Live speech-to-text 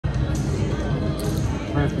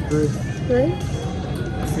half for 3. 3?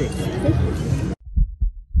 6. 6?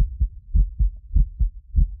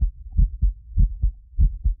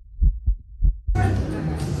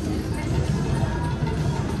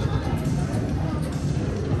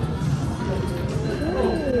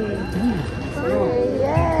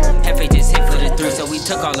 Hefe just hit for the 3, so we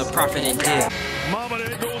took all the profit and did. Mama,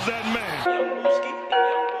 there goes that man.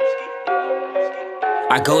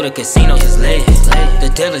 I go to casinos, it's lit. The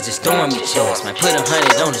dealer just throwing me checks. Man, put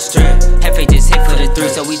 100 on the strip. Hefe just hit for the 3,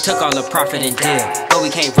 so we took all the profit and did. But we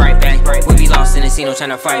came right back. We be lost in the casino trying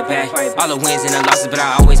to fight back. All the wins and the losses, but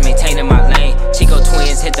I always maintain in my lane.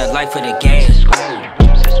 ChicoTwins hit the life of the game.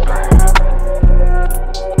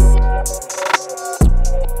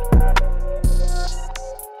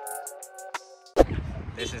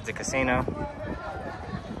 This is the casino.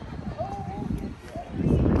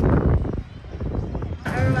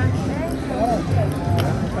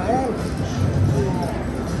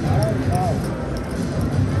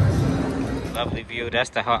 Lovely view. That's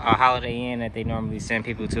the Holiday Inn that they normally send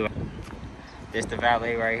people to. This the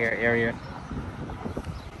valet right here area.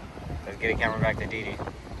 Let's get a camera back to Didi.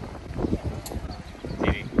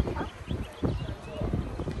 Didi.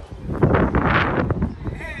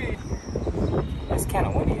 Hey. It's kind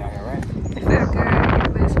of windy out here, right? It felt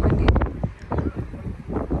good, but it's windy.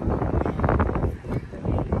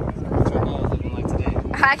 What's your nails looking like today?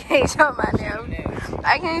 I can't show my nails.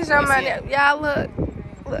 I can't show my nails. Y'all look.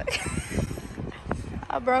 Look.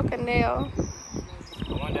 I broke a nail.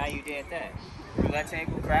 I wonder how you did that. Roulette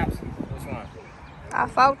table, craps? Which one? I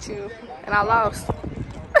fought you, and I lost.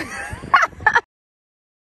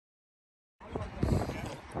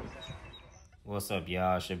 What's up,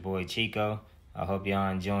 y'all? It's your boy Chico. I hope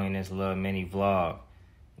y'all enjoying this little mini vlog.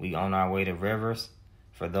 We on our way to Rivers.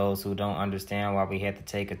 For those who don't understand why we had to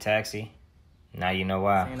take a taxi, now you know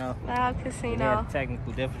why. Loud casino.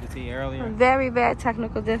 Technical difficulty earlier. Very bad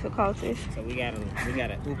technical difficulties. So we got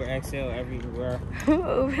a Uber XL everywhere.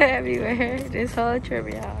 Uber everywhere. This whole trip,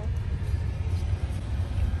 y'all.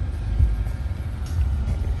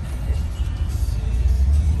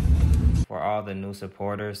 For all the new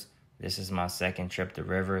supporters, this is my second trip to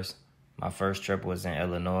Rivers. My first trip was in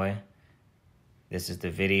Illinois. This is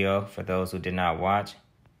the video. For those who did not watch,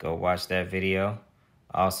 go watch that video.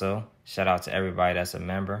 Also, shout out to everybody that's a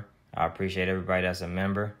member. I appreciate everybody that's a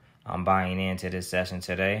member. I'm buying into this session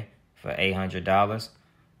today for $800.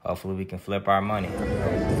 Hopefully we can flip our money.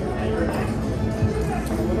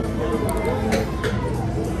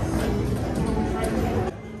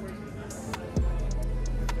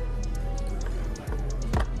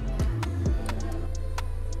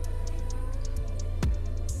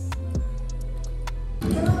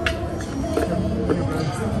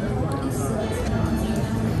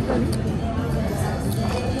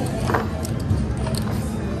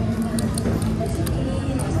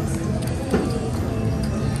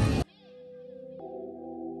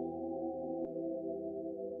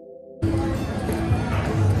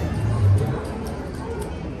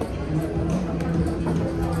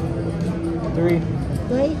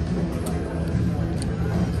 Three.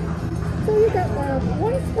 So you got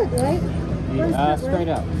one split, right? Yeah, straight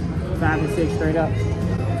up. 5 and 6 straight up.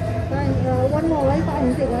 One more, right? 5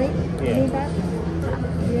 and 6, right? Yeah. You need that?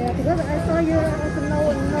 Yeah, because I saw you as a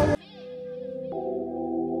no.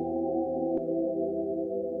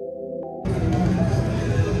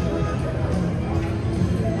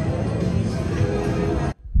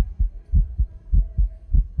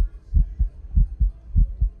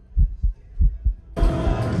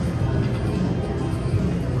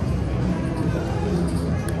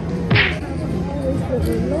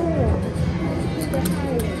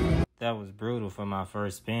 That was brutal for my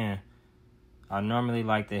first spin. I normally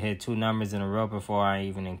like to hit 2 numbers in a row before I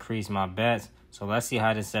even increase my bets. So let's see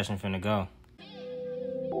how this session finna go.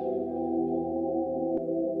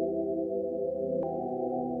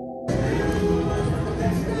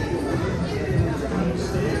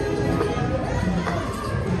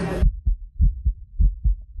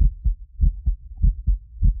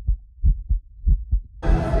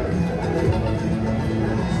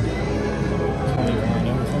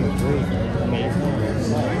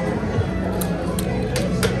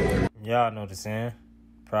 Y'all know the saying,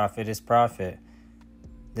 profit is profit.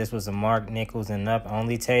 This was a Mark Nichols and up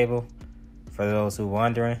only table. For those who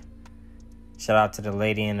wondering, shout out to the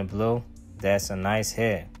lady in the blue. That's a nice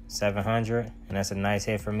hit, 700, and that's a nice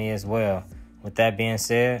hit for me as well. With that being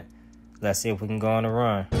said, let's see if we can go on a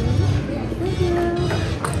run.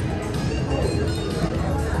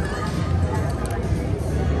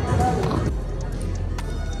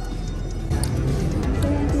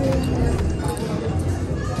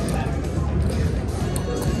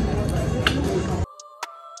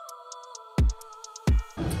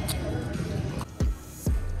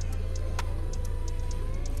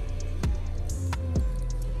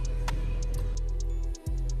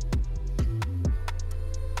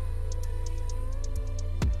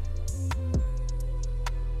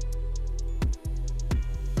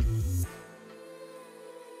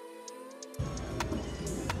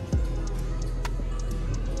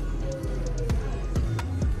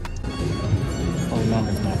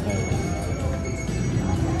 number's my favorite.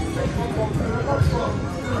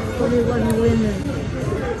 21 winner.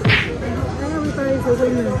 Everybody's a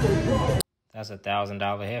winner. That's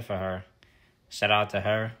 $1,000 hit for her. Shout out to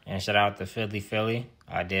her and shout out to Philly.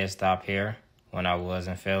 I did stop here when I was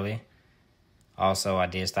in Philly. Also, I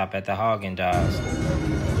did stop at the Haagen-Dazs.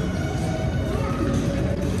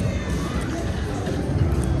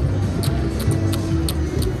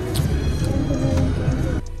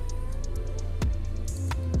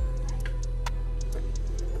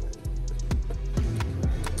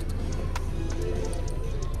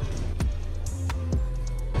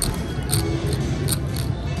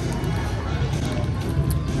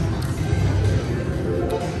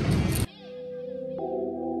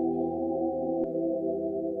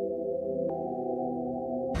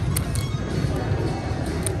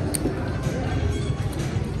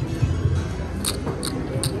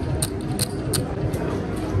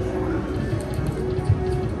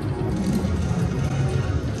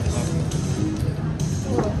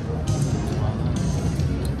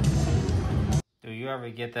 Ever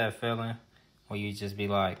get that feeling where you just be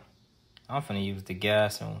like, I'm finna use the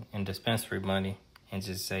gas and dispensary money and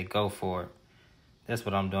just say go for it? That's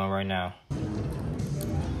what I'm doing right now.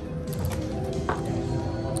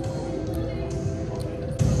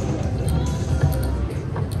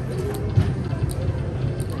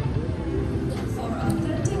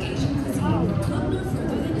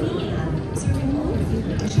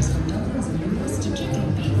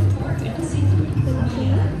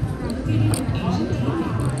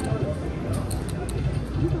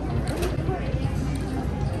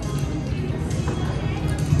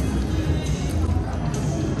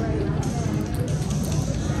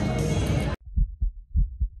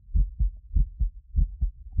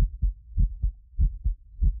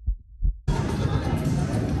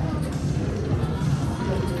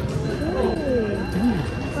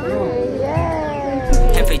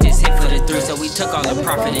 So we took all the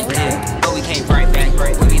profit and did, but we came right back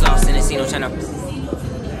when we lost in the casino trying to.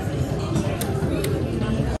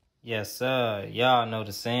 Yes, sir. Y'all know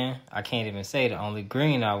the saying. I can't even say the only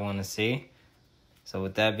green I want to see. So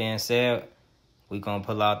with that being said, we gonna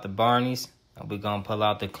pull out the Barneys and we gonna pull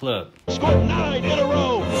out the clip. Scored 9 in a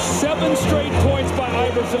row. 7 straight points by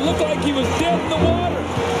Iverson. Looked like he was dead in the water.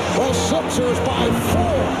 The Sixers by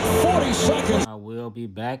 4. 40 seconds. I will be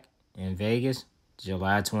back in Vegas,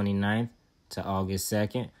 July 29th. To August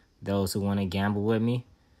 2nd. Those who want to gamble with me,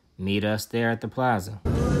 meet us there at the plaza.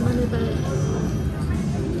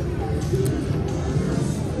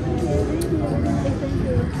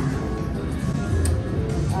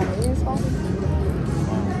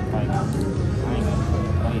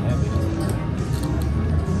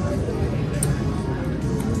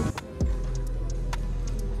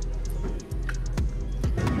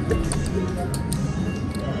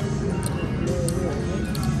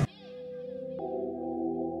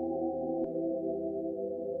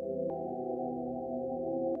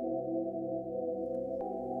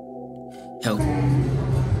 Help.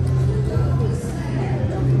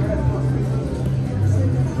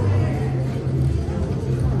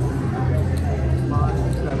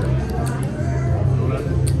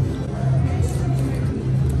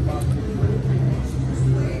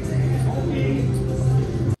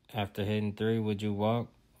 After hitting 3, would you walk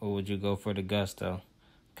or would you go for the gusto?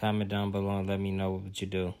 Comment down below and let me know what you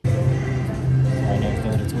do. Right next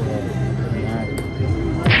door to 12.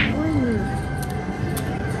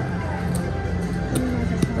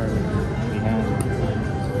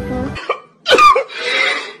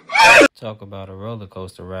 Talk about a roller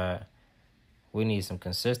coaster ride. We need some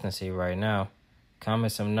consistency right now.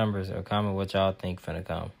 Comment some numbers or comment what y'all think finna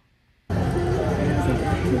come.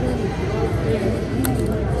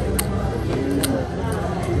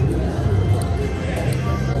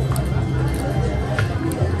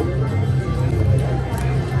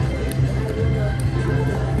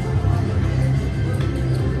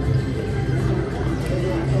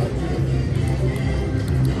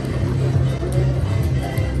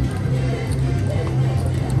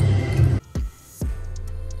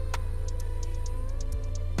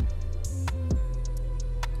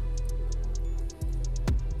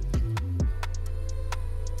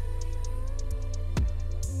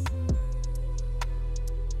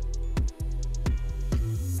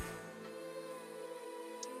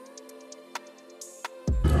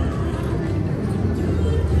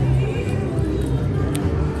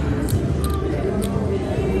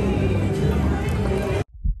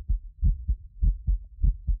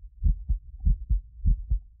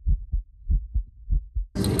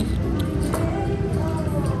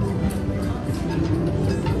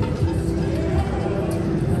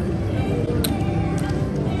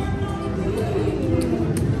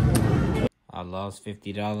 lost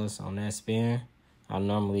 $50 on that spin. I'll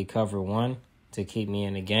normally cover one to keep me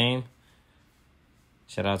in the game.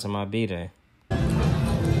 Shout out to my B-Day.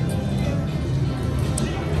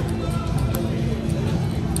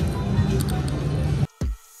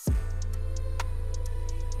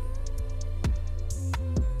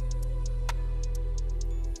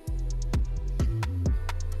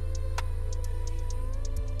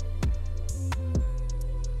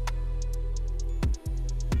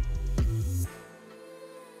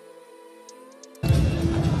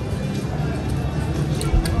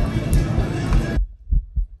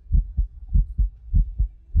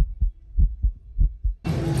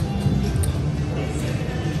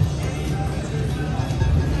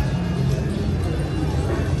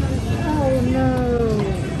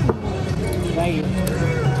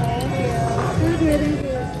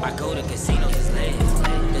 I go to casinos, it's lit.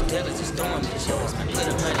 The dealers just throwing me chills. Man, put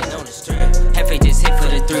 100 on the strip. Hefe just hit for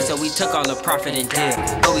the 3, so we took all the profit and dip.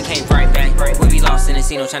 But we came right back. We be lost in the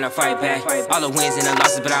casino trying to fight back. All the wins and the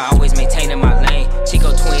losses, but I always maintain in my lane.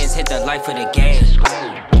 ChicoTwins hit the life of the game.